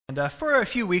And for a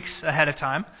few weeks ahead of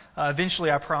time, eventually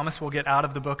I promise we'll get out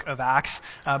of the book of Acts,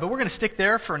 but we're going to stick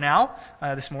there for now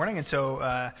this morning. And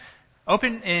so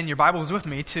open in your Bibles with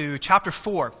me to chapter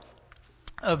 4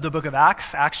 of the book of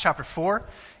Acts. Acts chapter 4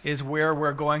 is where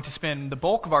we're going to spend the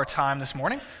bulk of our time this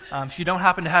morning. If you don't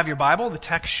happen to have your Bible, the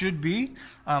text should be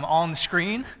on the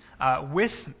screen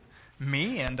with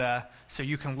me, and so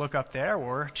you can look up there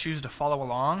or choose to follow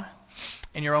along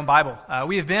in your own Bible.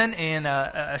 We have been in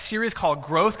a series called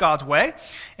Growth God's Way,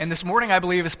 and this morning I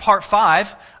believe is part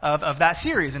 5 of that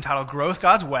series entitled Growth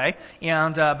God's Way.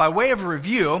 And by way of a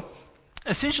review,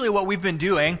 essentially what we've been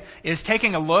doing is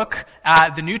taking a look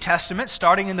at the New Testament,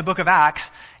 starting in the book of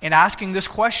Acts, and asking this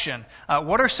question: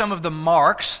 what are some of the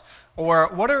marks, or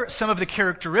what are some of the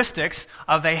characteristics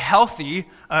of a healthy,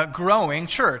 growing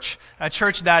church? A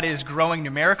church that is growing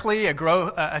numerically,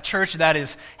 a church that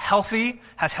is healthy,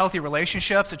 has healthy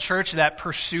relationships, a church that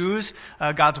pursues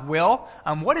God's will.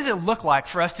 What does it look like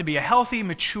for us to be a healthy,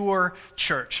 mature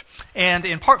church? And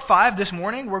in part 5 this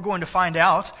morning, we're going to find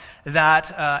out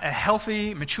that a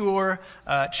healthy, mature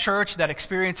church that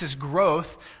experiences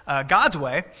growth God's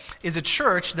way is a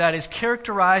church that is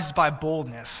characterized by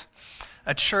boldness.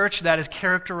 A church that is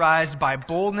characterized by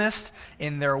boldness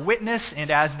in their witness and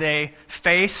as they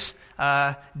face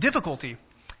difficulty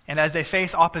and as they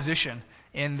face opposition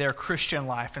in their Christian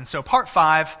life. And so part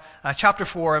 5, chapter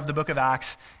 4 of the book of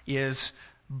Acts is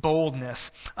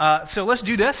boldness. So let's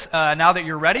do this. Now that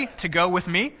you're ready to go with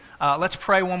me, let's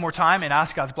pray one more time and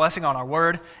ask God's blessing on our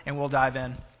word, and we'll dive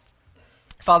in.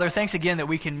 Father, thanks again that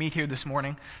we can meet here this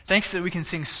morning. Thanks that we can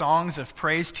sing songs of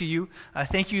praise to you.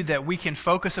 Thank you that we can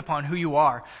focus upon who you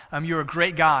are. You're a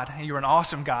great God, and you're an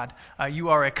awesome God. You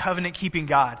are a covenant-keeping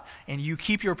God, and you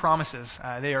keep your promises.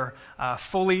 They are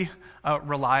fully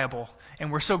reliable.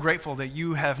 And we're so grateful that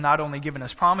you have not only given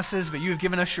us promises, but you have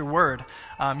given us your word.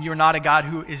 You're not a God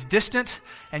who is distant,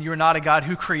 and you're not a God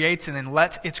who creates and then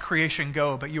lets its creation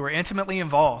go, but you are intimately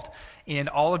involved in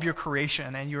all of your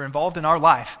creation, and you're involved in our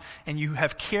life, and you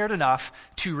have cared enough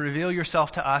to reveal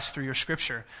yourself to us through your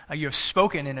scripture. You have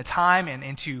spoken in a time and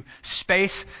into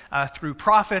space through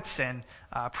prophets and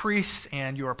priests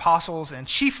and your apostles, and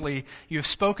chiefly you have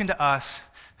spoken to us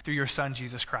through your Son,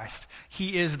 Jesus Christ.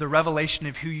 He is the revelation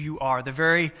of who you are, the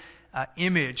very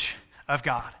image of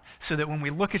God, so that when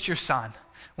we look at your Son,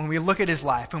 when we look at his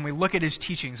life, when we look at his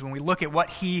teachings, when we look at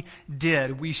what he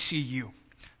did, we see you,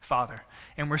 Father.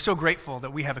 And we're so grateful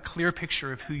that we have a clear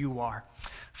picture of who you are.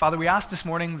 Father, we ask this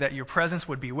morning that your presence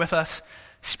would be with us.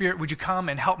 Spirit, would you come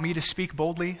and help me to speak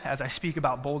boldly as I speak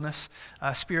about boldness?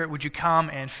 Spirit, would you come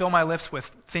and fill my lips with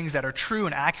things that are true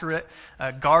and accurate?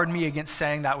 Guard me against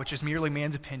saying that which is merely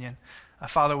man's opinion.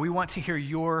 Father, we want to hear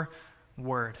your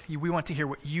word. We want to hear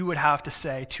what you would have to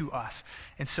say to us.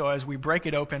 And so as we break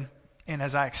it open, and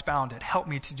as I expound it, help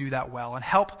me to do that well. And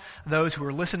help those who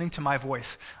are listening to my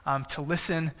voice to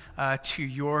listen to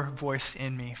your voice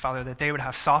in me, Father, that they would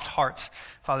have soft hearts,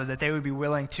 Father, that they would be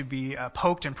willing to be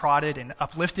poked and prodded and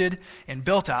uplifted and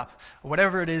built up.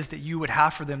 Whatever it is that you would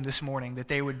have for them this morning, that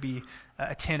they would be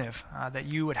attentive,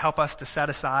 that you would help us to set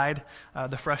aside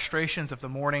the frustrations of the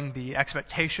morning, the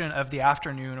expectation of the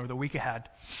afternoon or the week ahead.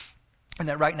 And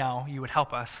that right now you would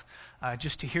help us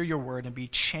just to hear your word and be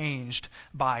changed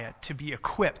by it, to be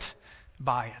equipped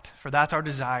by it. For that's our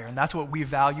desire, and that's what we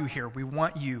value here. We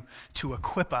want you to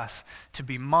equip us to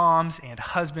be moms and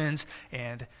husbands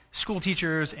and school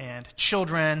teachers and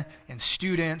children and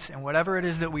students and whatever it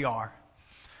is that we are.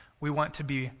 We want to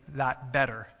be that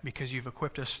better because you've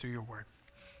equipped us through your word.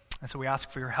 And so we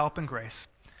ask for your help and grace.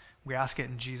 We ask it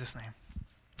in Jesus' name.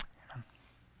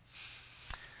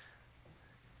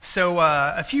 So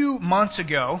a few months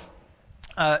ago,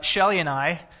 Shelly and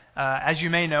I, as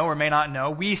you may know or may not know,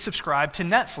 we subscribe to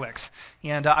Netflix.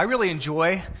 And I really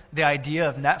enjoy the idea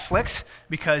of Netflix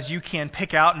because you can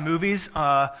pick out movies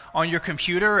on your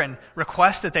computer and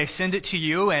request that they send it to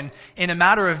you. And in a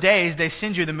matter of days, they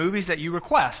send you the movies that you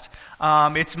request.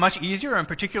 It's much easier, in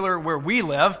particular where we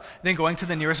live, than going to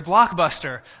the nearest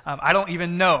Blockbuster. I don't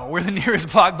even know where the nearest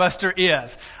Blockbuster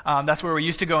is. That's where we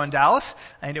used to go in Dallas,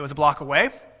 and it was a block away.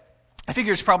 I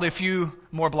figure it's probably a few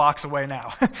more blocks away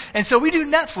now. And so we do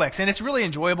Netflix, and it's really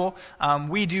enjoyable.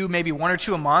 We do maybe 1 or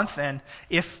 2 a month, and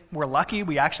if we're lucky,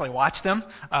 we actually watch them.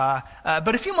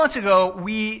 But a few months ago,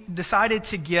 we decided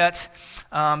to get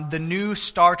the new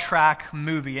Star Trek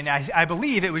movie, and I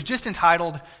believe it was just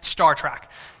entitled Star Trek.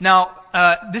 Now,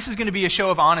 this is going to be a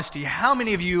show of honesty. How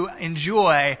many of you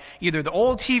enjoy either the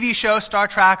old TV show Star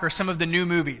Trek or some of the new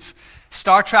movies?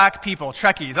 Star Trek people,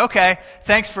 Trekkies. Okay,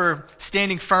 thanks for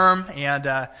standing firm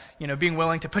and being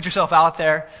willing to put yourself out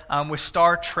there with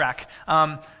Star Trek.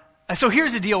 So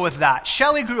here's the deal with that.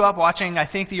 Shelley grew up watching, I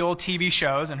think, the old TV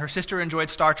shows, and her sister enjoyed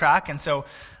Star Trek, and so,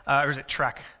 or is it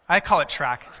Trek? I call it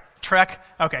Trek. Trek?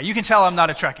 Okay, you can tell I'm not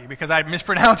a Trekkie because I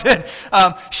mispronounce it.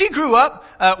 She grew up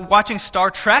watching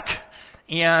Star Trek,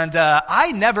 and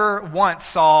I never once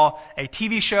saw a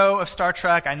TV show of Star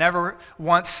Trek. I never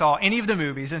once saw any of the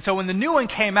movies. And so when the new one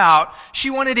came out, she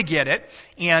wanted to get it.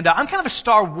 And I'm kind of a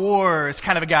Star Wars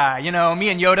kind of a guy. You know, me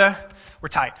and Yoda, we're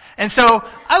tight. And so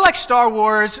I like Star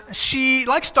Wars. She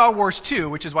likes Star Wars too,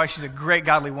 which is why she's a great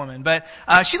godly woman. But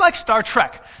she likes Star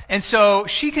Trek. And so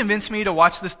she convinced me to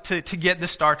watch this, to get the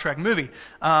Star Trek movie.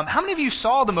 How many of you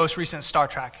saw the most recent Star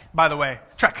Trek, by the way?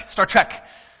 Star Trek.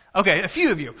 Okay, a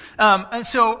few of you. And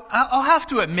so I'll have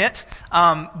to admit,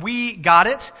 we got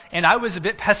it, and I was a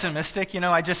bit pessimistic.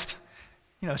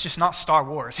 It's just not Star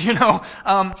Wars,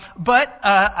 But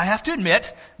I have to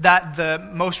admit that the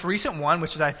most recent one,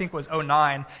 which I think was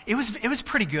 2009, it was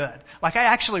pretty good. Like, I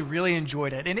actually really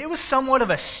enjoyed it. And it was somewhat of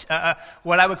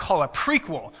what I would call a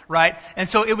prequel, right? And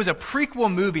so it was a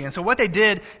prequel movie. And so what they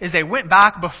did is they went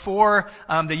back before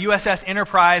the USS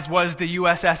Enterprise was the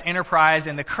USS Enterprise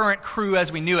and the current crew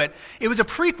as we knew it. It was a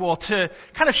prequel to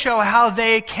kind of show how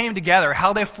they came together,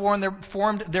 how they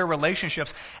formed their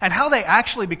relationships, and how they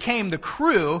actually became the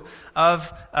crew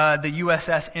of the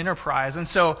USS Enterprise. And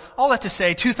so all that to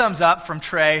say, 2 thumbs up from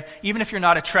Trey. Even if you're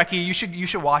not a Trekkie, you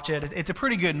should watch it. It's a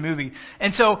pretty good movie.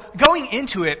 And so going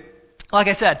into it, like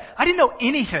I said, I didn't know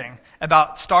anything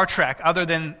about Star Trek other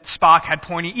than Spock had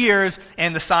pointy ears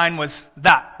and the sign was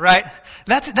that, right?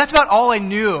 That's about all I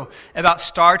knew about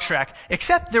Star Trek,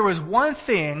 except there was one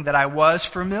thing that I was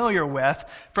familiar with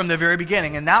from the very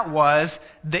beginning, and that was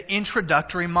the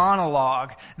introductory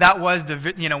monologue. That was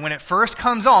when it first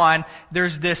comes on,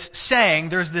 there's this saying,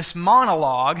 there's this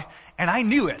monologue, and I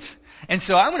knew it. And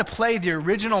so I'm going to play the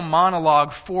original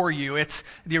monologue for you. It's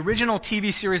the original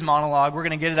TV series monologue. We're going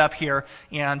to get it up here,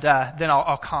 and then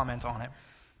I'll comment on it.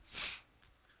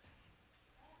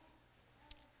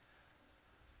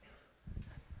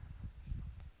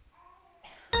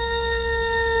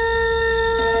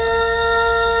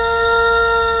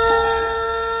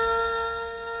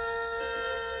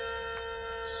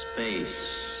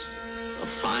 Space, the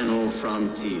final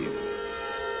frontier.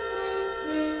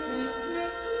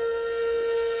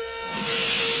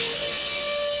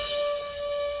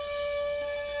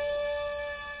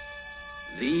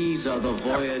 These are the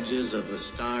voyages of the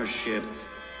starship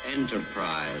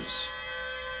Enterprise.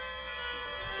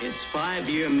 Its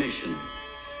 5-year mission: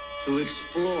 to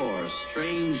explore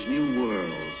strange new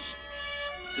worlds,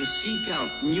 to seek out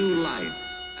new life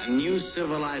and new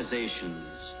civilizations,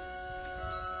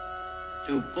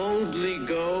 to boldly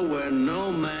go where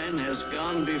no man has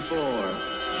gone before.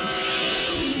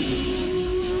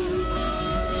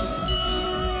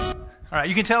 All right,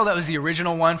 you can tell that was the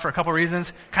original one for a couple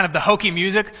reasons. Kind of the hokey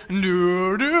music, and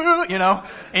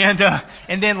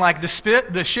then like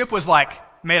the ship was like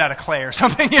made out of clay or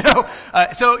something,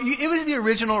 So it was the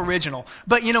original.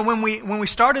 But when we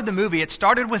started the movie, it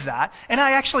started with that, and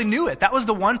I actually knew it. That was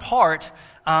the one part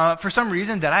for some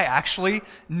reason that I actually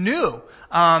knew,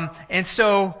 and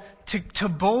so. To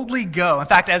boldly go. In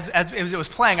fact, as it was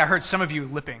playing, I heard some of you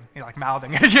lipping, like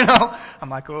mouthing it, I'm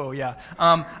like, oh yeah.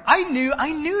 I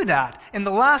knew that. And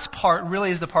the last part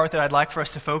really is the part that I'd like for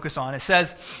us to focus on. It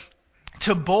says,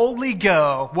 to boldly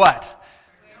go, what?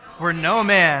 Where no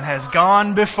man has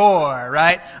gone before,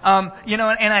 right? And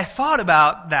I thought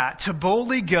about that, to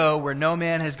boldly go where no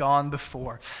man has gone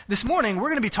before. This morning, we're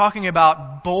going to be talking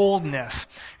about boldness.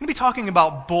 We're going to be talking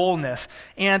about boldness.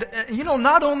 And,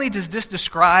 not only does this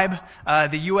describe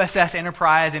the USS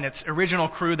Enterprise and its original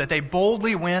crew, that they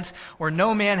boldly went where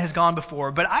no man has gone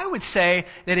before, but I would say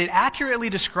that it accurately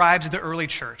describes the early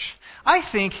church. I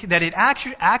think that it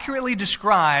accurately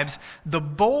describes the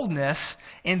boldness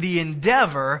and the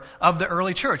endeavor of the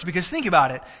early church. Because think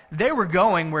about it. They were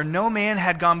going where no man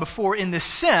had gone before, in the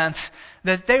sense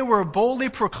that they were boldly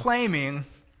proclaiming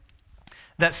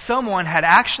that someone had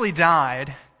actually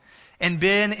died and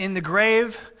been in the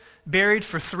grave, buried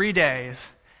for 3 days,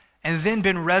 and then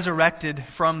been resurrected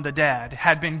from the dead,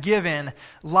 had been given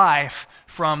life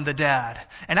from the dead.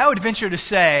 And I would venture to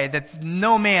say that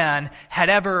no man had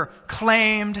ever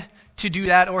claimed to do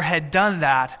that or had done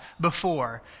that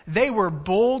before. They were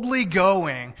boldly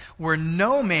going where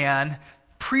no man,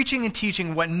 preaching and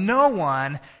teaching what no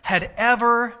one had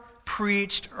ever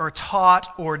preached or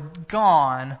taught or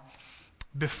gone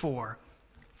before.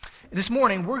 This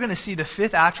morning, we're going to see the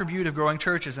 5th attribute of growing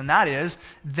churches, and that is,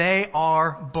 they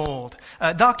are bold.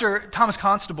 Dr. Thomas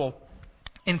Constable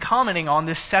in commenting on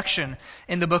this section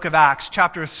in the book of Acts,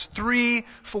 chapters 3,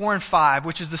 4, and 5,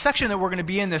 which is the section that we're going to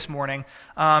be in this morning,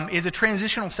 is a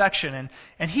transitional section.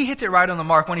 And he hits it right on the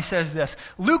mark when he says this.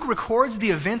 Luke records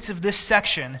the events of this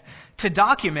section to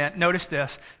document, notice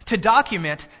this, to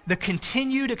document the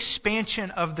continued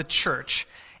expansion of the church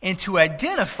and to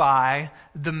identify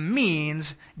the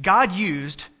means God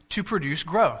used to produce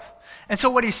growth. And so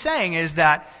what he's saying is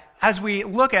that as we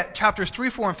look at chapters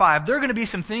 3, 4, and 5, there are going to be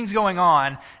some things going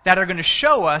on that are going to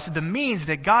show us the means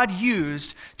that God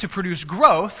used to produce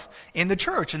growth in the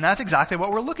church. And that's exactly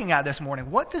what we're looking at this morning.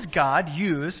 What does God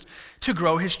use to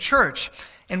grow His church?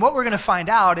 And what we're going to find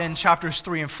out in chapters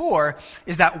 3 and 4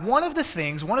 is that one of the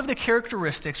things, one of the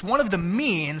characteristics, one of the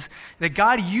means that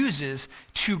God uses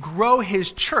to grow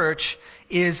His church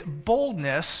is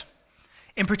boldness,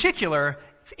 in particular,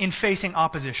 in facing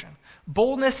opposition.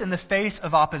 Boldness in the face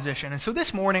of opposition. And so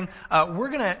this morning, we're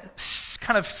going to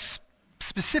kind of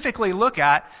specifically look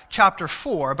at chapter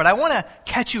 4, but I want to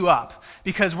catch you up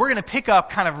because we're going to pick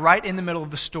up kind of right in the middle of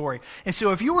the story. And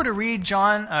so if you were to read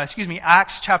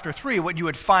Acts chapter 3, what you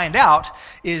would find out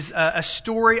is a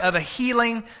story of a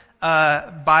healing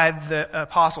by the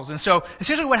apostles. And so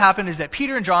essentially what happened is that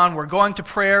Peter and John were going to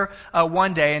prayer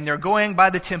one day, and they're going by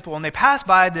the temple, and they pass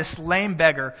by this lame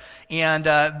beggar, and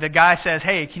the guy says,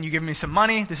 "Hey, can you give me some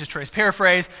money?" This is Trey's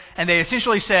paraphrase. And they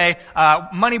essentially say,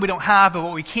 "Money we don't have, but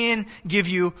what we can give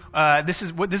you, this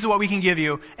is what we can give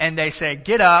you." And they say,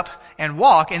 "Get up and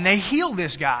walk." And they heal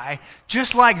this guy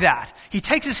just like that. He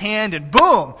takes his hand and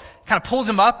boom, kind of pulls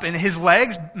him up, and his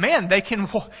legs, man,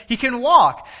 he can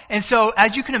walk. And so,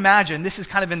 as you can imagine, this is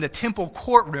kind of in the temple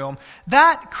courtroom.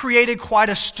 That created quite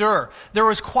a stir. There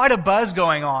was quite a buzz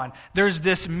going on. There's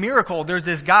this miracle. There's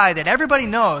this guy that everybody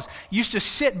knows used to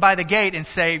sit by the gate and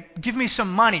say, "Give me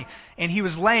some money." And he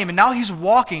was lame, and now he's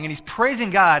walking, and he's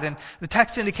praising God. And the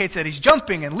text indicates that he's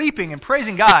jumping and leaping and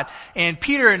praising God. And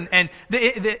Peter, and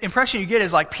the impression you get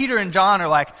is like Peter and John are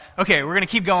like, "Okay, we're going to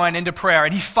keep going into prayer."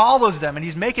 And he follows them, and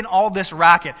he's making all this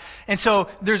racket. And so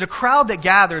there's a crowd that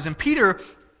gathers, and Peter,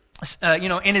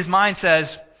 in his mind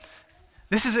says,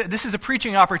 This is a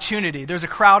preaching opportunity. There's a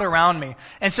crowd around me.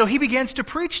 And so he begins to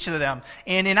preach to them.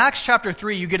 And in Acts chapter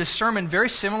 3, you get a sermon very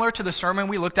similar to the sermon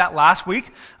we looked at last week.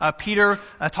 Peter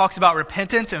talks about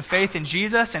repentance and faith in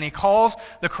Jesus, and he calls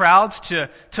the crowds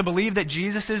to believe that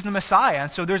Jesus is the Messiah.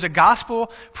 And so there's a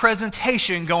gospel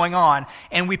presentation going on.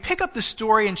 And we pick up the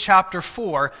story in chapter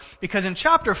 4, because in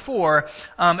chapter 4,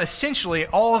 essentially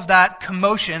all of that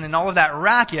commotion and all of that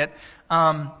racket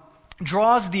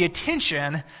draws the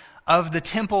attention of the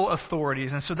temple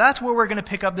authorities. And so that's where we're going to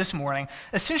pick up this morning.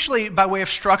 Essentially, by way of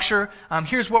structure,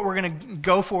 here's what we're going to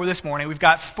go for this morning. We've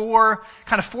got four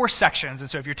sections. And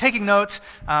so if you're taking notes,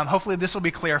 hopefully this will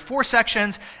be clear. 4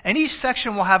 sections, and each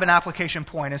section will have an application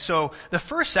point. And so the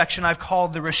first section I've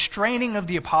called the restraining of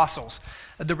the apostles.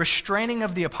 The restraining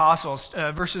of the apostles,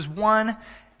 verses 1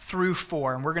 through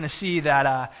 4. And we're going to see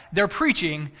that their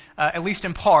preaching, at least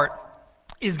in part,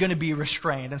 is going to be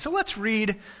restrained. And so let's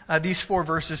read these 4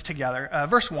 verses together.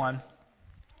 Verse 1.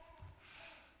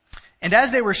 And as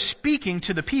they were speaking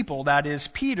to the people, that is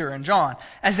Peter and John,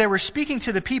 as they were speaking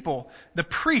to the people, the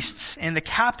priests and the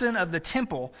captain of the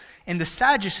temple and the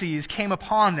Sadducees came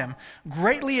upon them,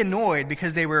 greatly annoyed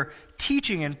because they were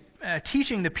teaching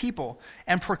the people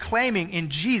and proclaiming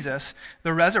in Jesus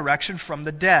the resurrection from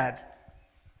the dead.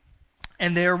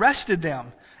 And they arrested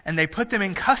them, and they put them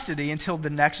in custody until the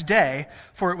next day,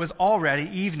 for it was already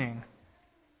evening.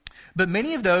 But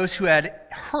many of those who had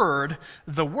heard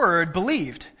the word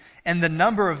believed, and the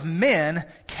number of men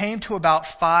came to about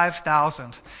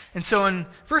 5,000. And so in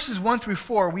verses 1 through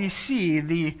 4, we see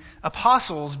the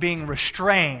apostles being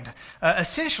restrained.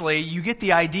 Essentially, you get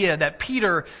the idea that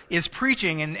Peter is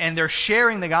preaching and they're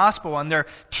sharing the gospel and they're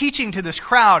teaching to this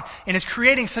crowd, and it's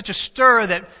creating such a stir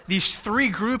that these 3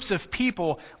 groups of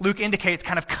people, Luke indicates,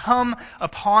 kind of come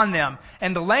upon them.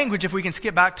 And the language, if we can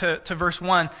skip back to verse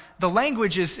 1, the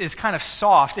language is kind of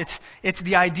soft. It's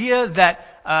the idea that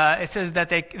it says that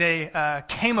they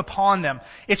came upon them.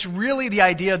 It's really the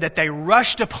idea that they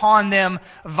rushed upon them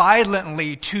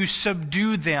violently to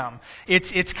subdue them.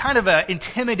 It's kind of an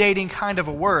intimidating kind of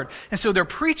a word. And so they're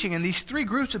preaching, and these 3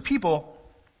 groups of people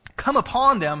come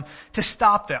upon them to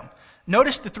stop them.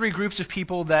 Notice the 3 groups of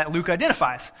people that Luke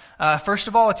identifies. First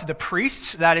of all, it's the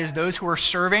priests, that is those who are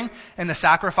serving in the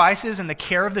sacrifices and the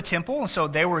care of the temple, and so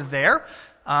they were there.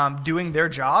 Doing their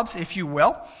jobs, if you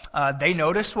will. They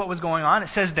noticed what was going on. It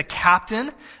says the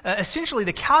captain. Essentially,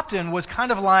 the captain was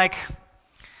kind of like,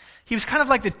 He was kind of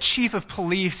like the chief of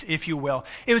police, if you will.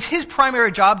 It was his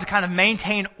primary job to kind of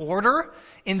maintain order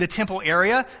in the temple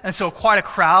area, and so quite a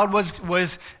crowd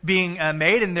was being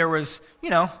made, and there was,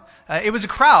 it was a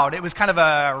crowd. It was kind of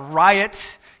a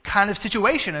riot kind of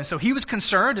situation, and so he was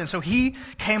concerned, and so he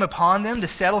came upon them to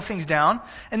settle things down.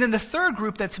 And then the third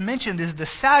group that's mentioned is the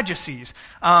Sadducees.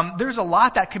 There's a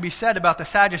lot that could be said about the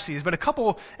Sadducees, but a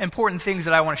couple important things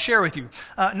that I want to share with you.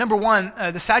 Number one,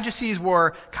 the Sadducees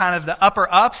were kind of the upper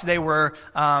ups. They were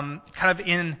kind of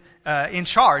in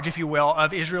charge, if you will,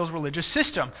 of Israel's religious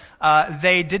system.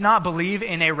 They did not believe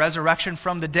in a resurrection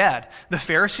from the dead. The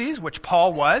Pharisees, which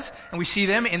Paul was, and we see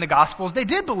them in the Gospels, they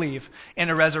did believe in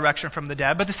a resurrection from the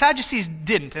dead, but the Sadducees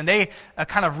didn't, and they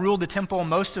kind of ruled the temple.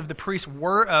 Most of the priests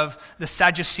were of the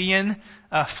Sadducean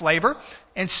flavor,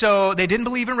 and so they didn't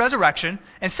believe in resurrection.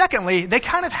 And secondly, they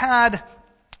kind of had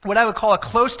what I would call a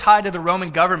close tie to the Roman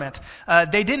government.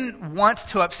 They didn't want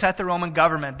to upset the Roman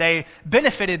government. They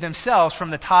benefited themselves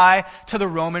from the tie to the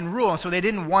Roman rule, and so they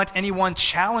didn't want anyone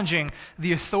challenging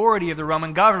the authority of the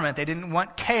Roman government. They didn't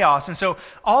want chaos. And so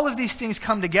all of these things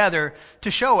come together to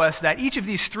show us that each of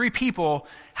these three people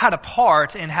had a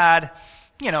part and had,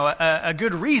 a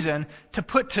good reason to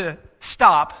put to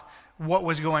stop what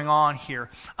was going on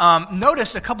here.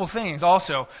 Notice a couple things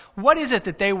also. What is it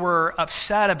that they were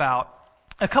upset about?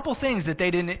 A couple things that they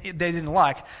didn't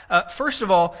like. First of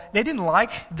all, they didn't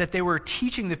like that they were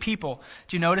teaching the people.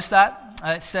 Do you notice that?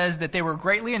 It says that they were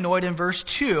greatly annoyed in verse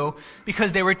 2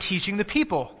 because they were teaching the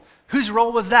people. Whose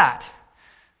role was that?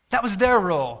 That was their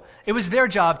role. It was their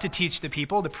job to teach the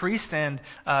people, the priests and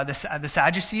the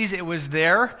Sadducees. It was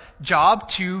their job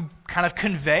to kind of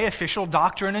convey official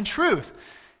doctrine and truth.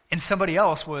 And somebody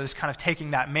else was kind of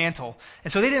taking that mantle.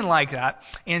 And so they didn't like that.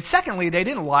 And secondly, they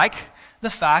didn't like the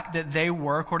fact that they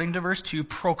were, according to verse 2,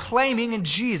 proclaiming in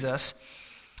Jesus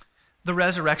the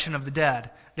resurrection of the dead.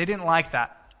 They didn't like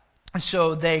that. And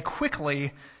so they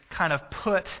quickly kind of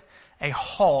put a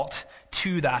halt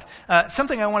to that.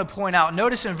 Something I want to point out,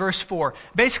 notice in verse 4,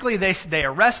 basically they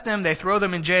arrest them, they throw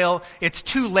them in jail. It's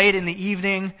too late in the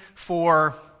evening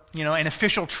for an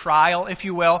official trial, if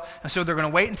you will. And so they're going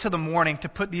to wait until the morning to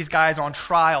put these guys on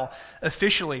trial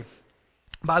officially.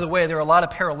 By the way, there are a lot of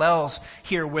parallels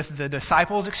here with the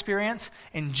disciples' experience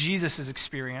and Jesus'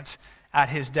 experience at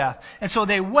his death. And so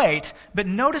they wait, but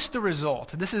notice the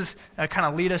result. This is kind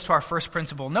of lead us to our first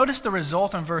principle. Notice the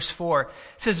result in verse 4. It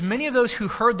says, many of those who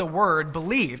heard the word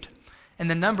believed, and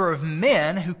the number of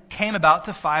men who came about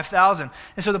to 5,000.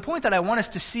 And so the point that I want us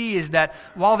to see is that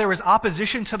while there was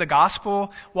opposition to the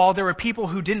gospel, while there were people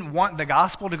who didn't want the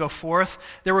gospel to go forth,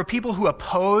 there were people who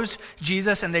opposed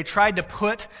Jesus and they tried to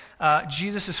put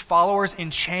Jesus' followers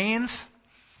in chains.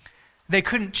 They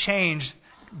couldn't change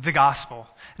the gospel.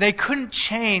 They couldn't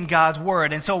change God's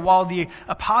word. And so while the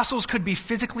apostles could be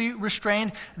physically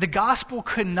restrained, the gospel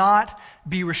could not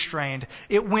be restrained.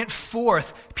 It went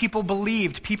forth. People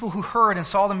believed. People who heard and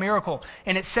saw the miracle.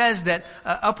 And it says that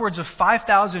upwards of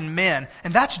 5,000 men,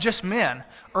 and that's just men.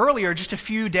 Earlier, just a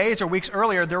few days or weeks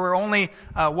earlier, there were only,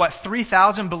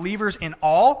 3,000 believers in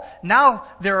all. Now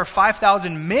there are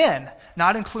 5,000 men,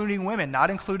 not including women, not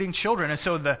including children. And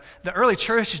so the early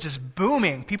church is just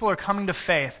booming. People are coming to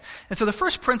faith. And so the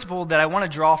first principle that I want to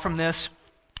draw from this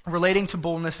relating to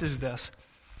boldness is this.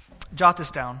 Jot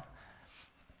this down.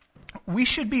 We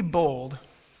should be bold.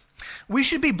 We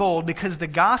should be bold because the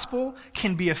gospel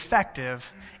can be effective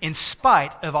in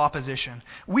spite of opposition.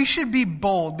 We should be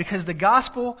bold because the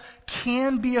gospel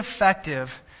can be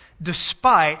effective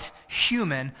despite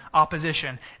human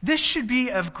opposition. This should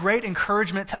be of great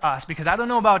encouragement to us because I don't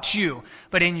know about you,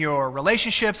 but in your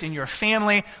relationships, in your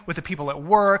family, with the people at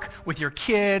work, with your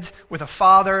kids, with a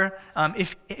father,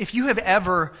 if you have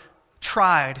ever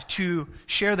tried to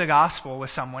share the gospel with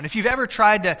someone, if you've ever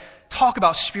tried to talk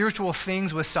about spiritual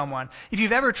things with someone, if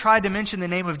you've ever tried to mention the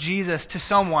name of Jesus to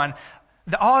someone,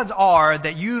 the odds are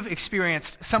that you've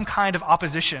experienced some kind of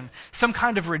opposition, some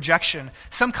kind of rejection,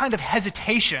 some kind of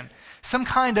hesitation, some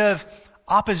kind of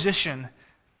opposition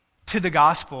to the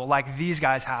gospel like these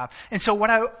guys have. And so what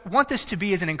I want this to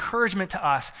be is an encouragement to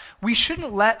us. We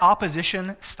shouldn't let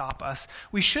opposition stop us.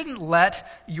 We shouldn't let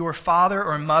your father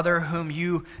or mother whom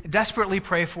you desperately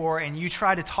pray for and you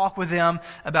try to talk with them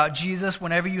about Jesus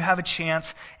whenever you have a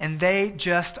chance and they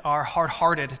just are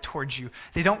hard-hearted towards you.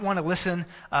 They don't want to listen.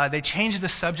 They change the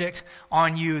subject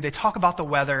on you. They talk about the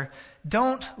weather.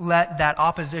 Don't let that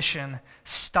opposition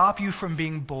stop you from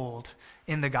being bold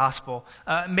in the gospel.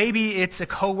 Maybe it's a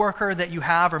coworker that you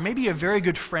have, or maybe a very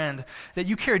good friend that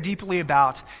you care deeply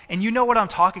about, and you know what I'm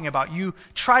talking about. You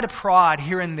try to prod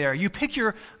here and there. You pick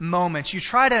your moments. You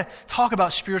try to talk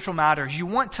about spiritual matters. You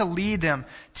want to lead them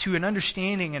to an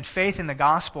understanding and faith in the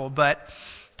gospel, but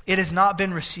it has not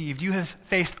been received. You have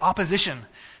faced opposition,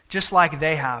 just like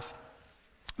they have.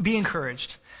 Be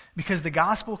encouraged, because the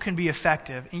gospel can be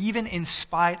effective even in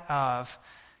spite of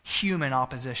human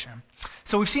opposition.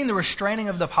 So we've seen the restraining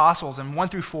of the apostles in 1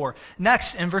 through 4.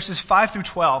 Next, in verses 5 through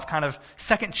 12, kind of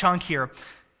second chunk here,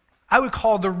 I would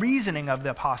call the reasoning of the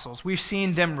apostles. We've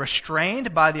seen them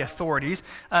restrained by the authorities.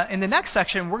 In the next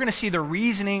section, we're going to see the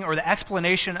reasoning or the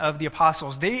explanation of the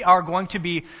apostles. They are going to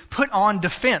be put on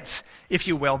defense, if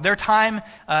you will. Their time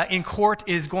in court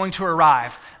is going to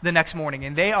arrive the next morning,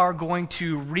 and they are going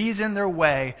to reason their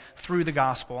way through the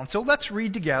gospel. And so let's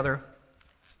read together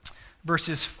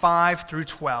verses 5 through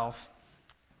 12.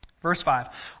 Verse 5.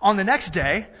 On the next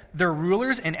day, their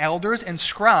rulers and elders and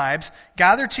scribes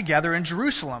gathered together in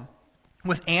Jerusalem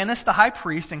with Annas the high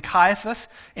priest and Caiaphas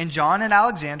and John and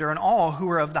Alexander and all who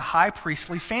were of the high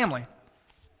priestly family.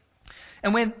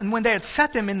 And when they had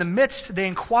set them in the midst, they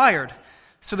inquired.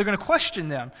 So they're going to question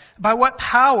them. By what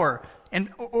power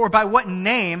or by what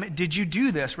name did you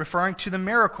do this? Referring to the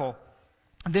miracle.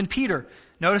 And then Peter,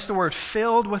 notice the word,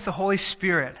 filled with the Holy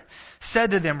Spirit,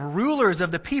 said to them, rulers of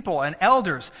the people and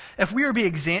elders, if we are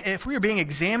being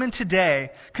examined today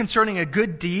concerning a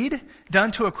good deed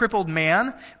done to a crippled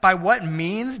man, by what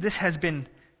means this has been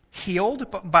healed,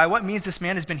 by what means this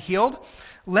man has been healed,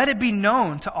 let it be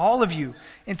known to all of you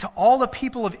and to all the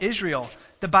people of Israel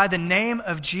that by the name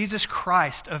of Jesus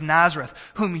Christ of Nazareth,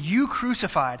 whom you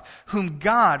crucified, whom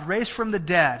God raised from the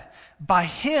dead, by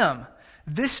him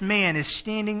this man is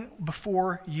standing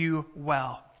before you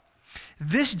well.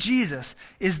 This Jesus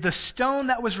is the stone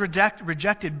that was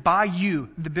rejected by you,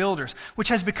 the builders, which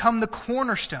has become the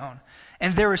cornerstone.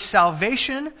 And there is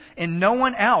salvation in no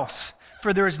one else,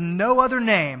 for there is no other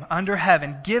name under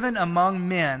heaven given among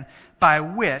men by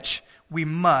which we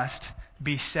must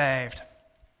be saved.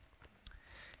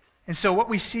 And so what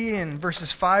we see in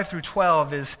verses 5 through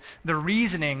 12 is the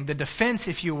reasoning, the defense,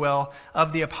 if you will,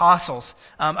 of the apostles.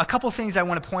 A couple things I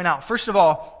want to point out. First of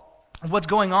all, what's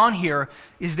going on here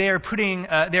is they are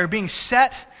being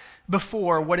set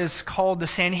before what is called the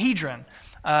Sanhedrin.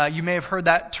 You may have heard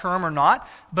that term or not,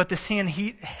 but the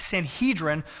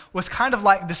Sanhedrin was kind of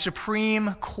like the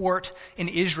Supreme Court in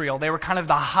Israel. They were kind of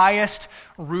the highest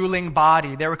ruling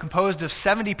body. They were composed of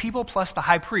 70 people plus the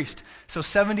high priest, so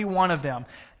 71 of them.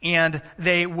 And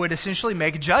they would essentially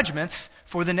make judgments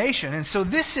for the nation. And so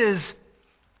this is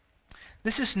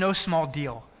no small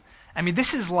deal. I mean,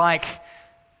 this is like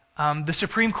the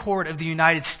Supreme Court of the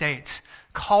United States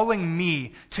calling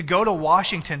me to go to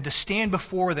Washington to stand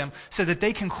before them so that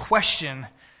they can question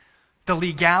the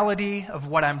legality of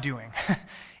what I'm doing.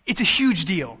 It's a huge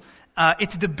deal.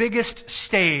 It's the biggest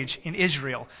stage in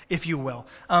Israel, if you will.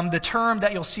 The term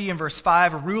that you'll see in verse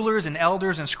 5, rulers and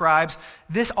elders and scribes,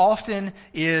 this often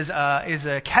is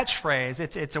a catchphrase.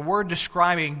 It's a word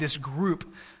describing this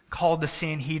group called the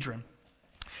Sanhedrin.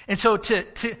 And so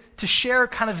to share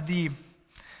kind of the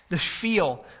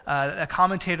feel, a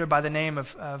commentator by the name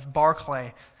of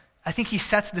Barclay, I think he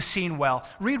sets the scene well.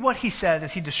 Read what he says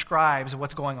as he describes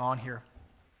what's going on here.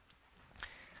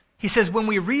 He says, when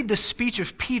we read the speech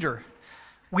of Peter,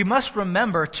 we must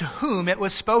remember to whom it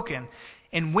was spoken.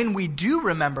 And when we do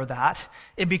remember that,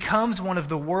 it becomes one of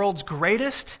the world's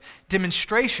greatest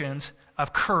demonstrations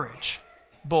of courage.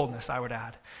 Boldness, I would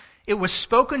add. It was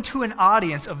spoken to an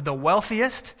audience of the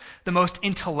wealthiest, the most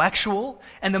intellectual,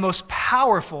 and the most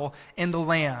powerful in the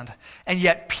land. And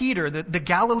yet Peter, the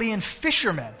Galilean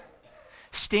fisherman,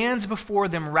 stands before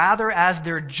them rather as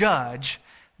their judge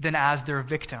than as their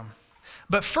victim.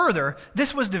 But further,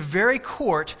 this was the very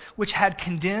court which had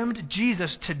condemned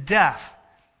Jesus to death.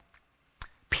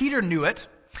 Peter knew it,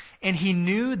 and he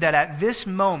knew that at this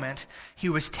moment he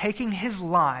was taking his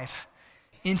life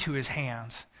into his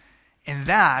hands. And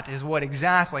that is what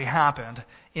exactly happened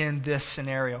in this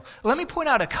scenario. Let me point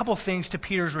out a couple things to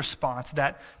Peter's response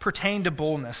that pertain to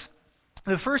boldness.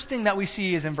 The first thing that we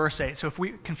see is in verse 8. So if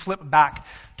we can flip back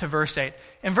to verse 8.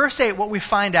 In verse 8, what we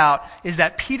find out is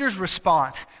that Peter's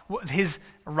response, his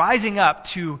rising up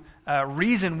to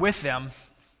reason with them,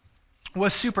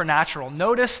 was supernatural.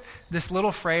 Notice this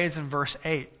little phrase in verse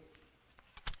 8.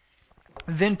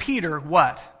 Then Peter,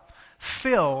 what?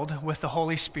 Filled with the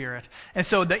Holy Spirit. And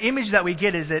so the image that we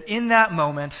get is that in that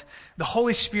moment, the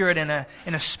Holy Spirit in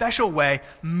a special way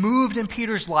moved in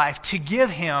Peter's life to give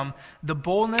him the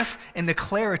boldness and the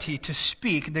clarity to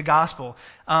speak the gospel.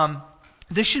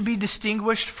 This should be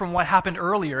distinguished from what happened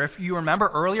earlier. If you remember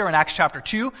earlier in Acts chapter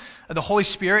 2, the Holy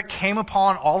Spirit came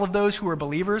upon all of those who were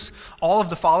believers, all of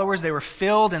the followers. They were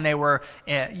filled and they were,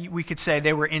 we could say,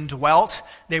 they were indwelt.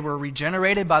 They were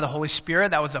regenerated by the Holy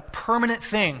Spirit. That was a permanent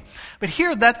thing. But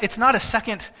here, it's not a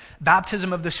second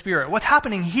baptism of the Spirit. What's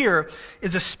happening here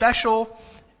is a special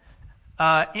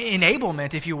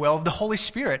enablement, if you will, of the Holy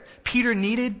Spirit. Peter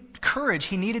needed courage.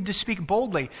 He needed to speak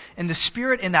boldly. And the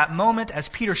Spirit in that moment, as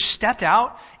Peter stepped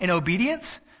out in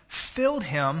obedience, filled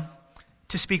him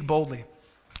to speak boldly.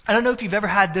 I don't know if you've ever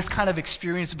had this kind of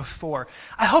experience before.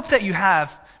 I hope that you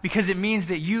have, because it means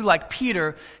that you, like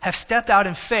Peter, have stepped out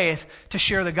in faith to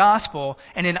share the gospel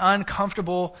in an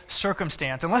uncomfortable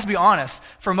circumstance. And let's be honest,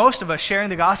 for most of us, sharing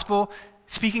the gospel,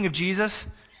 speaking of Jesus,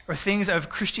 or things of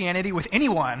Christianity with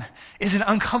anyone is an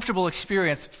uncomfortable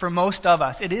experience for most of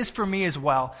us. It is for me as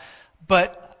well.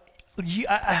 But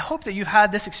I hope that you've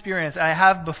had this experience. I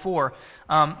have before,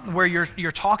 where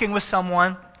you're talking with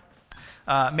someone.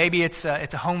 Maybe it's a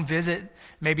home visit.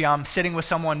 Maybe I'm sitting with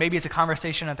someone. Maybe it's a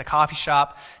conversation at the coffee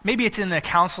shop. Maybe it's in a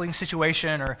counseling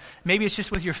situation, or maybe it's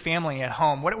just with your family at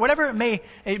home. Whatever it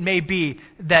may be,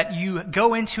 that you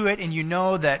go into it and you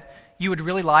know that you would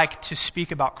really like to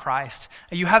speak about Christ.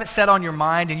 You have it set on your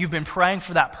mind and you've been praying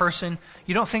for that person.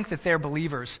 You don't think that they're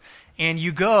believers. And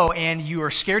you go and you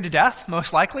are scared to death,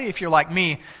 most likely, if you're like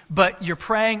me. But you're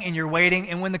praying and you're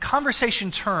waiting. And when the conversation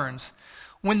turns,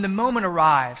 when the moment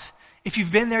arrives, if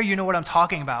you've been there, you know what I'm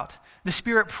talking about. The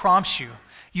Spirit prompts you.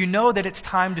 You know that it's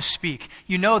time to speak.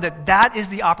 You know that that is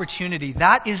the opportunity.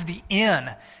 That is the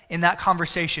in that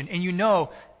conversation. And you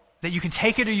know that you can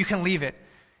take it or you can leave it.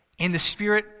 And the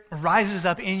Spirit rises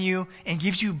up in you and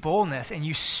gives you boldness, and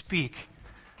you speak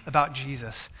about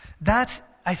Jesus. That's,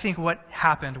 I think, what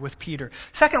happened with Peter.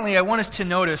 Secondly, I want us to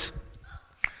notice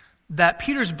that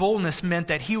Peter's boldness meant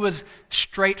that he was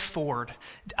straightforward.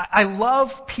 I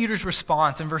love Peter's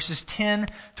response in verses 10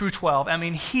 through 12. I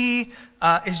mean, he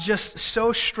is just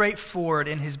so straightforward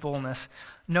in his boldness.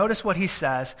 Notice what he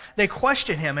says. They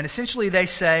question him, and essentially they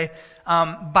say,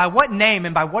 by what name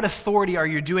and by what authority are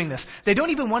you doing this? They don't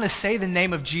even want to say the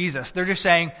name of Jesus. They're just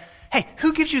saying, hey,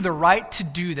 who gives you the right to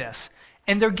do this?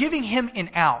 And they're giving him an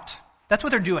out. That's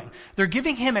what they're doing. They're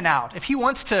giving him an out. If he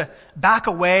wants to back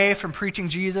away from preaching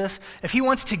Jesus, if he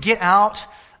wants to get out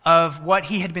of what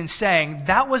he had been saying,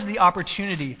 that was the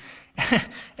opportunity.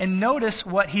 And notice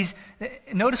what he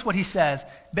says.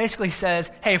 Basically he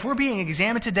says, hey, if we're being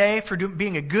examined today for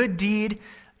being a good deed,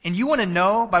 and you want to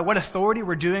know by what authority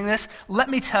we're doing this, let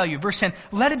me tell you, verse 10,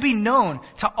 let it be known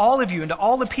to all of you and to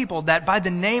all the people that by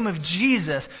the name of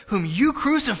Jesus, whom you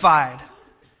crucified,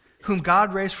 whom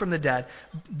God raised from the dead,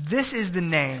 this is the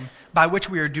name by which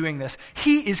we are doing this.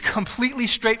 He is completely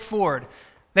straightforward.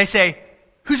 They say,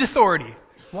 whose authority?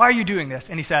 Why are you doing this?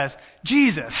 And he says,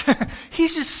 Jesus.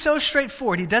 He's just so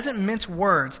straightforward. He doesn't mince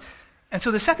words. And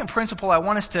so the second principle I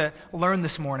want us to learn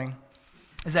this morning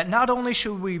is that not only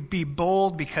should we be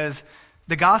bold because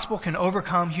the gospel can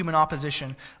overcome human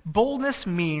opposition, boldness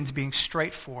means being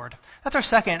straightforward. That's our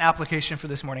second application for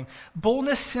this morning.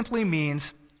 Boldness simply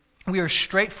means we are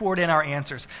straightforward in our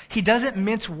answers. He doesn't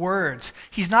mince words.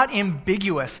 He's not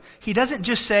ambiguous. He doesn't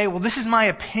just say, well, this is my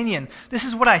opinion. This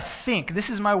is what I think. This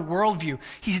is my worldview.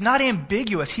 He's not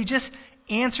ambiguous. He just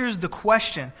answers the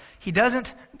question. He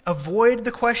doesn't avoid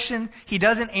the question. He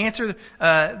doesn't answer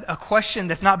a question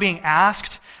that's not being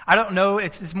asked. I don't know,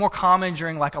 it's more common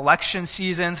during like election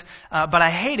seasons, but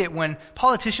I hate it when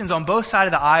politicians on both sides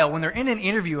of the aisle, when they're in an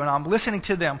interview and I'm listening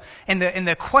to them, and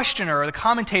the questioner or the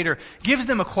commentator gives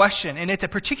them a question, and it's a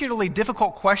particularly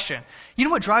difficult question. You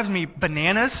know what drives me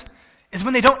bananas? Is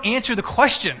when they don't answer the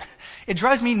question. It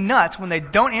drives me nuts when they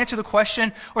don't answer the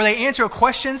question, or they answer a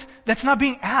question that's not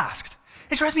being asked.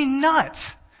 It drives me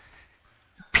nuts.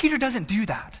 Peter doesn't do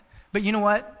that. But you know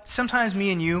what? Sometimes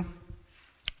me and you,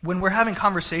 when we're having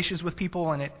conversations with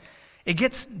people and it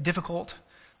gets difficult,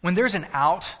 when there's an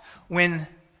out, when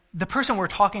the person we're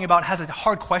talking about has a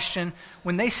hard question,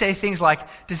 when they say things like,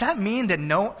 does that mean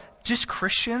that just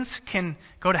Christians can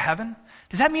go to heaven?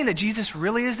 Does that mean that Jesus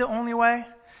really is the only way?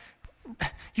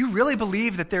 You really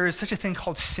believe that there is such a thing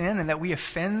called sin and that we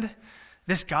offend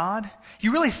this God?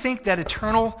 You really think that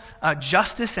eternal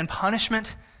justice and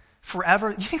punishment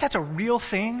forever, you think that's a real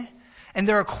thing? And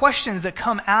there are questions that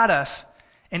come at us,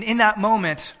 and in that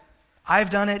moment, I've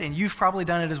done it and you've probably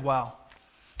done it as well.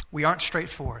 We aren't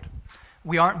straightforward.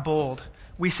 We aren't bold.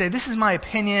 We say, this is my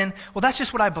opinion. Well, that's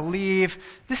just what I believe.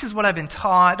 This is what I've been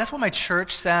taught. That's what my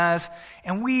church says.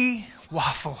 And we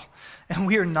waffle, and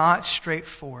we are not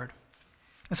straightforward.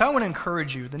 And so I want to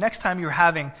encourage you, the next time you're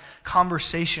having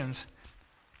conversations,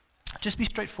 just be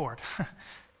straightforward.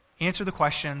 answer the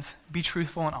questions, be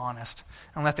truthful and honest,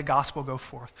 and let the gospel go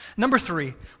forth. Number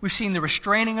 3, we've seen the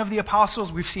restraining of the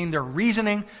apostles. We've seen their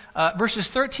reasoning. Verses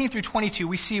 13 through 22,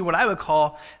 we see what I would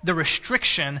call the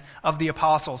restriction of the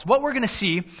apostles. What we're going to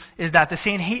see is that the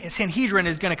Sanhedrin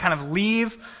is going to kind of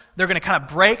leave. They're going to kind of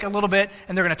break a little bit,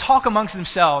 and they're going to talk amongst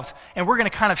themselves, and we're going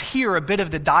to kind of hear a bit of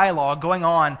the dialogue going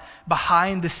on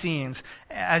behind the scenes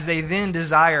as they then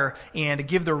desire and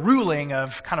give the ruling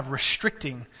of kind of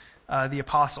restricting the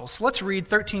apostles. So let's read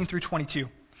 13 through 22.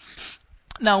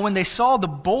 Now when they saw the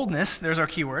boldness, there's our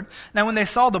keyword, now when they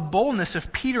saw the boldness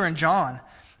of Peter and John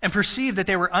and perceived that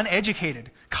they were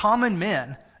uneducated, common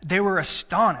men, they were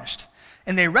astonished,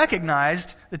 and they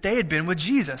recognized that they had been with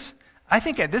Jesus. I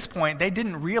think at this point they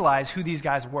didn't realize who these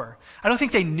guys were. I don't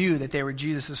think they knew that they were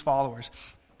Jesus' followers.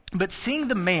 But seeing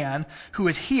the man who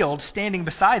was healed standing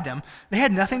beside them, they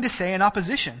had nothing to say in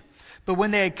opposition. But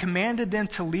when they had commanded them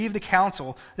to leave the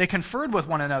council, they conferred with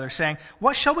one another, saying,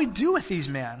 "What shall we do with these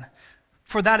men?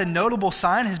 For that a notable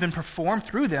sign has been performed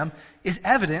through them is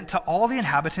evident to all the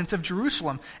inhabitants of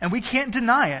Jerusalem, and we can't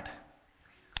deny it.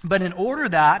 But in order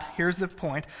that," here's the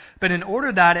point, "but in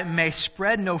order that it may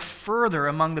spread no further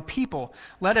among the people,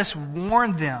 let us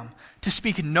warn them to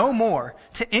speak no more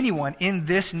to anyone in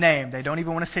this name." They don't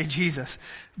even want to say Jesus.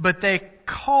 "But they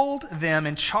called them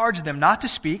and charged them not to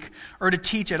speak or to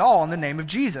teach at all in the name of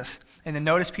Jesus." And then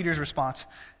notice Peter's response.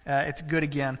 It's good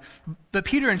again. "But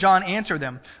Peter and John answer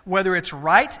them, whether it's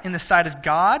right in the sight of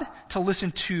God to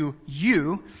listen to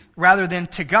you rather than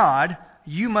to God,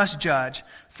 you must judge.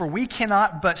 For we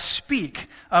cannot but speak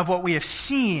of what we have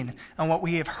seen and what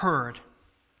we have heard."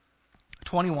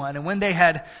 21, "And when they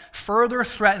had further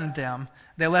threatened them,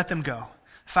 they let them go,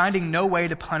 finding no way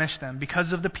to punish them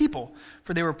because of the people,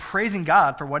 for they were praising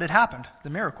God for what had happened, the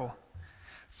miracle.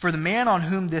 For the man on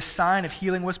whom this sign of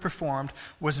healing was performed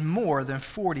was more than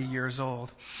 40 years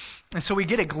old." And so we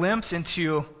get a glimpse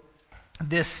into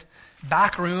this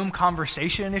backroom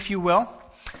conversation, if you will.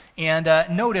 And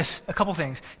notice a couple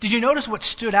things. Did you notice what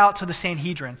stood out to the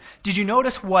Sanhedrin? Did you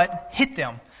notice what hit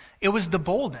them? It was the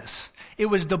boldness. It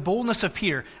was the boldness of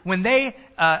Peter. When they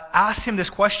asked him this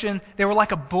question, they were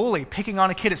like a bully picking on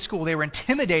a kid at school. They were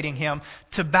intimidating him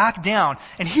to back down.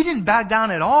 And he didn't back down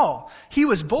at all. He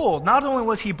was bold. Not only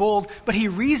was he bold, but he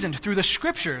reasoned through the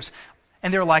scriptures.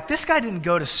 And they were like, "This guy didn't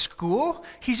go to school.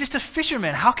 He's just a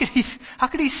fisherman. How could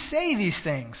he say these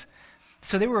things?"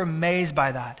 So they were amazed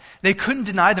by that. They couldn't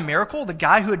deny the miracle. The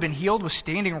guy who had been healed was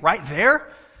standing right there.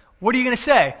 What are you going to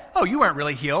say? "Oh, you weren't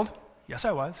really healed." "Yes,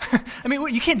 I was." I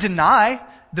mean, you can't deny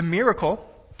the miracle.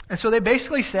 And so they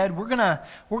basically said, we're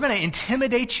gonna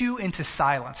intimidate you into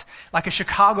silence, like a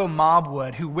Chicago mob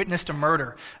would who witnessed a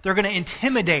murder. They're going to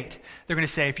intimidate. They're going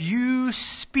to say, if you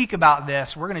speak about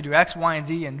this, we're going to do X, Y, and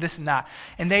Z, and this and that.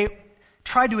 And they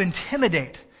tried to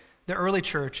intimidate the early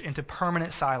church into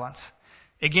permanent silence.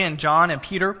 Again, John and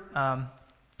Peter,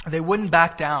 they wouldn't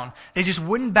back down. They just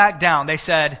wouldn't back down. They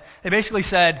basically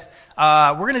said,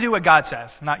 we're going to do what God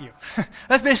says, not you.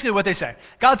 That's basically what they say.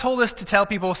 God told us to tell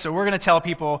people, so we're going to tell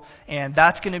people, and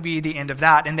that's going to be the end of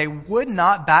that. And they would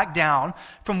not back down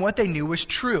from what they knew was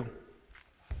true.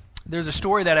 There's a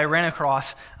story that I ran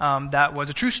across that was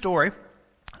a true story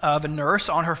of a nurse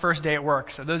on her first day at work.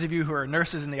 So those of you who are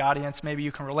nurses in the audience, maybe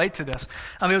you can relate to this.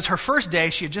 It was her first day.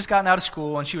 She had just gotten out of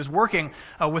school, and she was working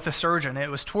with a surgeon.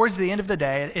 It was towards the end of the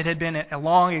day. It had been a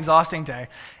long, exhausting day.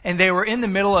 And they were in the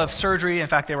middle of surgery. In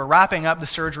fact, they were wrapping up the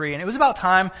surgery, and it was about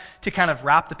time to kind of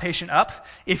wrap the patient up,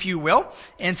 if you will.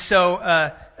 And so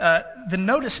the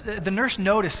nurse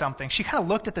noticed something. She kind of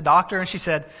looked at the doctor, and she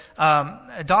said,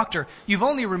 "Doctor, you've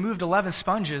only removed 11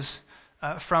 sponges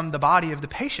from the body of the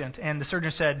patient." And the surgeon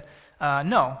said,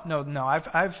 no,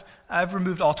 I've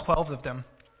removed all 12 of them.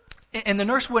 And the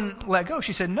nurse wouldn't let go.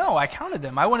 She said, "No, I counted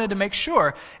them. I wanted to make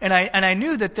sure. And I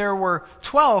knew that there were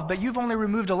 12, but you've only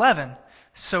removed 11.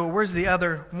 So where's the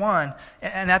other one?"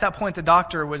 And at that point, the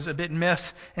doctor was a bit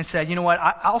miffed and said, "You know what?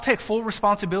 I'll take full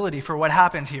responsibility for what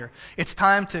happens here. It's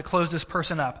time to close this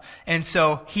person up." And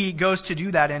so he goes to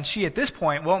do that, and she at this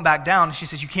point won't back down. She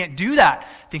says, "You can't do that.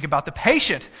 Think about the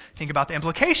patient. Think about the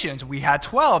implications. We had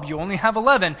 12. You only have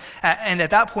 11. And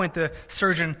at that point, the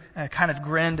surgeon kind of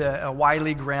grinned a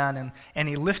wily grin, and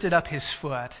he lifted up his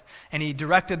foot, and he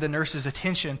directed the nurse's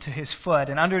attention to his foot.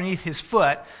 And underneath his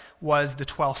foot was the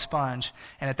 12th sponge.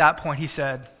 And at that point he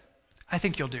said, "I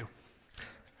think you'll do."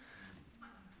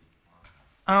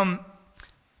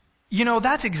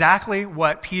 That's exactly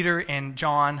what Peter and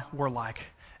John were like.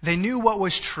 They knew what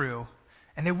was true,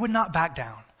 and they would not back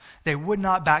down. They would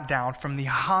not back down from the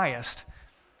highest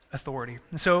authority.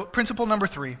 And so principle number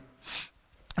 3,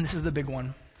 and this is the big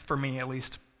one, for me at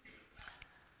least.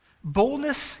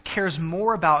 Boldness cares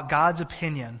more about God's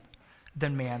opinion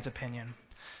than man's opinion.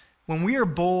 When we are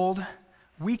bold,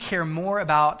 we care more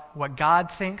about what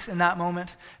God thinks in that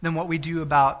moment than what we do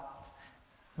about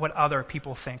what other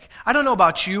people think. I don't know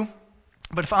about you,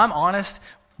 but if I'm honest,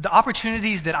 the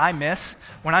opportunities that I miss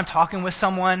when I'm talking with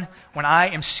someone, when I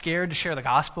am scared to share the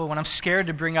gospel, when I'm scared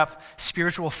to bring up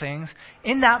spiritual things,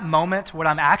 in that moment, what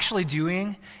I'm actually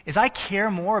doing is I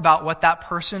care more about what that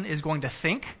person is going to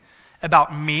think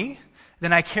about me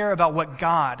than I care about what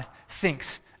God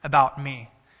thinks about me.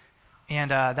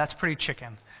 And that's pretty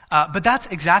chicken. But that's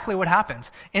exactly what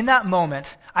happens. In that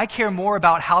moment, I care more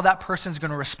about how that person's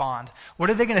going to respond. What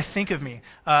are they going to think of me?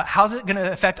 How's it going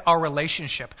to affect our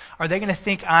relationship? Are they going to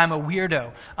think I'm a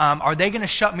weirdo? Are they going to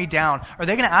shut me down? Are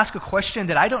they going to ask a question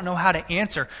that I don't know how to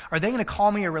answer? Are they going to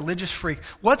call me a religious freak?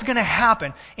 What's going to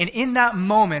happen? And in that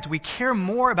moment, we care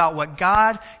more about what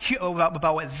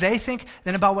about what they think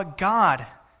than about what God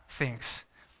thinks.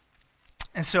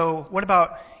 And so, what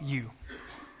about you?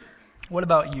 What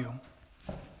about you?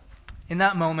 In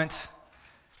that moment,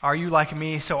 are you like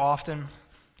me so often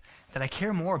that I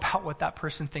care more about what that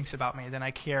person thinks about me than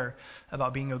I care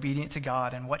about being obedient to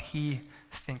God and what He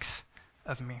thinks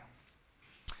of me?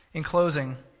 In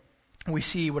closing, we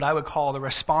see what I would call the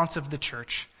response of the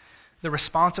church. The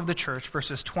response of the church,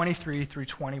 verses 23 through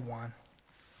 21. And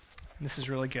this is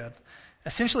really good.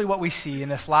 Essentially what we see in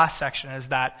this last section is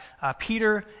that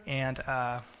Peter and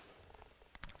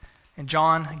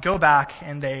John go back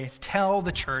and they tell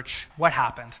the church what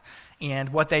happened. And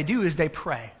what they do is they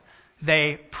pray.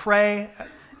 They pray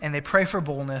and they pray for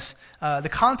boldness. The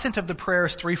content of the prayer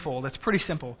is threefold. It's pretty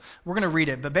simple. We're going to read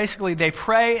it. But basically they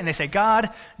pray and they say,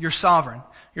 God, you're sovereign.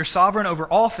 You're sovereign over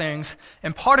all things.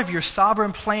 And part of your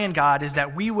sovereign plan, God, is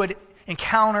that we would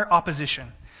encounter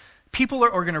opposition. People are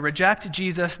going to reject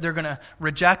Jesus. They're going to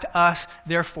reject us.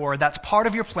 Therefore, that's part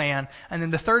of your plan. And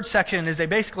then the third section is they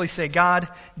basically say, God,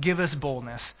 give us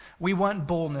boldness. We want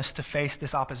boldness to face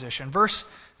this opposition. Verse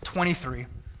 23.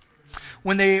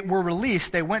 When they were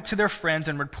released, they went to their friends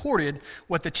and reported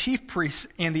what the chief priests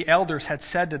and the elders had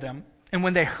said to them. And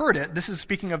when they heard it, this is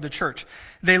speaking of the church,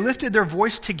 they lifted their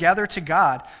voice together to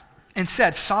God and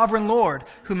said, Sovereign Lord,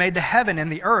 who made the heaven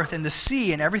and the earth and the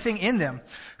sea and everything in them,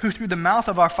 who through the mouth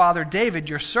of our father David,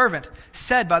 your servant,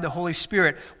 said by the Holy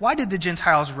Spirit, why did the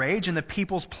Gentiles rage and the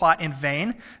peoples plot in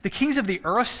vain? The kings of the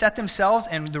earth set themselves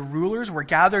and the rulers were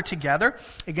gathered together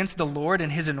against the Lord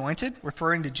and his anointed,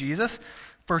 referring to Jesus.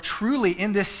 For truly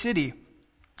in this city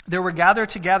there were gathered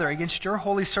together against your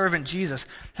holy servant Jesus,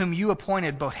 whom you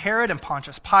appointed, both Herod and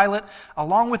Pontius Pilate,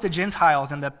 along with the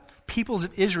Gentiles and the peoples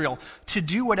of Israel, to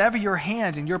do whatever your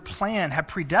hands and your plan have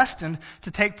predestined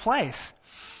to take place.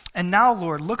 And now,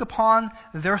 Lord, look upon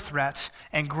their threats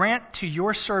and grant to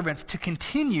your servants to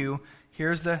continue,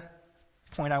 here's the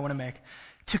point I want to make,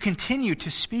 to continue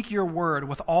to speak your word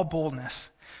with all boldness,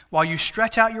 while you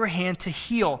stretch out your hand to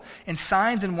heal, and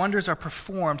signs and wonders are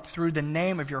performed through the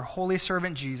name of your holy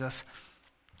servant Jesus.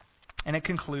 And it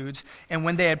concludes, and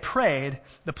when they had prayed,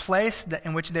 the place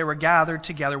in which they were gathered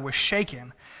together was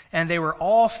shaken, and they were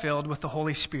all filled with the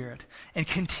Holy Spirit, and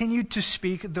continued to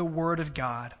speak the word of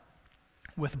God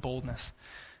with boldness.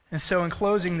 And so in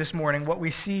closing this morning, what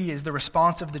we see is the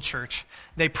response of the church.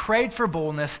 They prayed for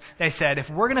boldness. They said, if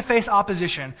we're going to face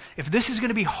opposition, if this is going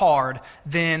to be hard,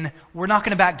 then we're not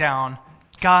going to back down.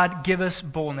 God, give us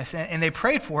boldness. And they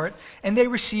prayed for it, and they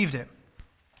received it.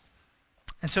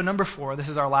 And so number 4, this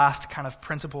is our last kind of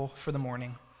principle for the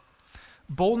morning.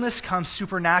 Boldness comes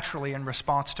supernaturally in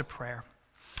response to prayer.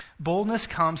 Boldness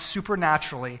comes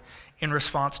supernaturally in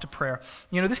response to prayer.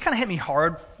 You know, this kind of hit me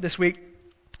hard this week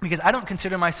because I don't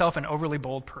consider myself an overly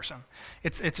bold person.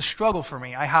 It's a struggle for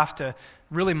me. I have to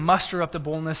really muster up the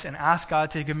boldness and ask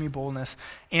God to give me boldness.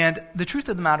 And the truth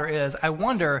of the matter is, I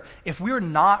wonder if we're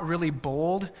not really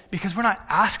bold because we're not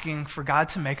asking for God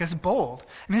to make us bold.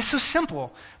 I mean, it's so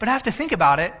simple, but I have to think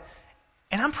about it.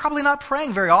 And I'm probably not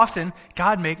praying very often,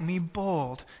 God, make me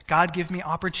bold. God, give me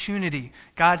opportunity.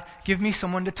 God, give me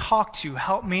someone to talk to.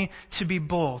 Help me to be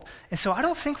bold. And so I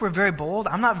don't think we're very bold.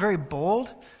 I'm not very bold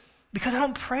because I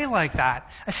don't pray like that.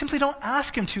 I simply don't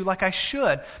ask Him to like I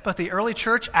should. But the early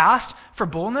church asked for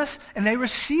boldness, and they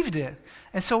received it.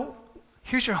 And so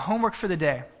here's your homework for the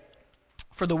day.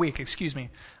 For the week,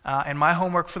 and my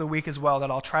homework for the week as well that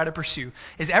I'll try to pursue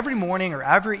is every morning or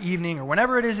every evening or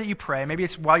whenever it is that you pray, maybe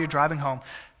it's while you're driving home,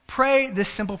 pray this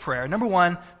simple prayer. Number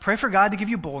 1, pray for God to give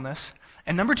you boldness.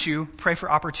 And number 2, pray for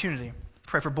opportunity.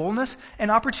 Pray for boldness and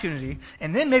opportunity.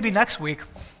 And then maybe next week,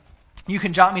 you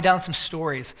can jot me down some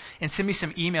stories and send me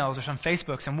some emails or some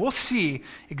Facebooks, and we'll see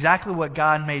exactly what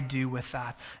God may do with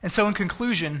that. And so in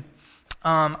conclusion,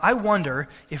 I wonder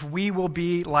if we will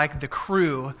be like the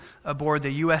crew aboard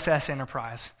the USS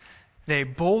Enterprise. They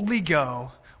boldly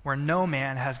go where no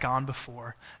man has gone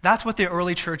before. That's what the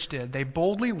early church did. They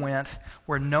boldly went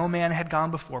where no man had gone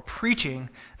before, preaching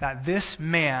that this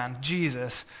man,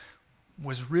 Jesus,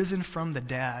 was risen from the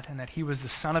dead and that he was the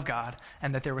Son of God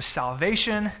and that there was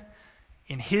salvation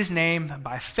in his name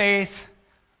by faith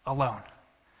alone.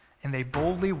 And they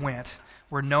boldly went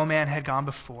where no man had gone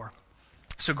before.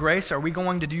 So Grace, are we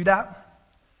going to do that?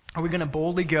 Are we going to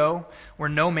boldly go where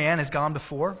no man has gone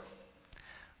before?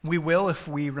 We will if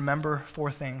we remember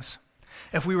 4 things.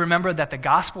 If we remember that the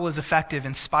gospel is effective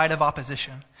in spite of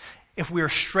opposition. If we are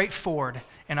straightforward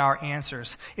in our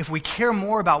answers. If we care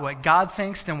more about what God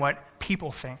thinks than what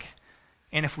people think.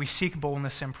 And if we seek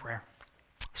boldness in prayer.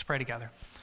 Let's pray together.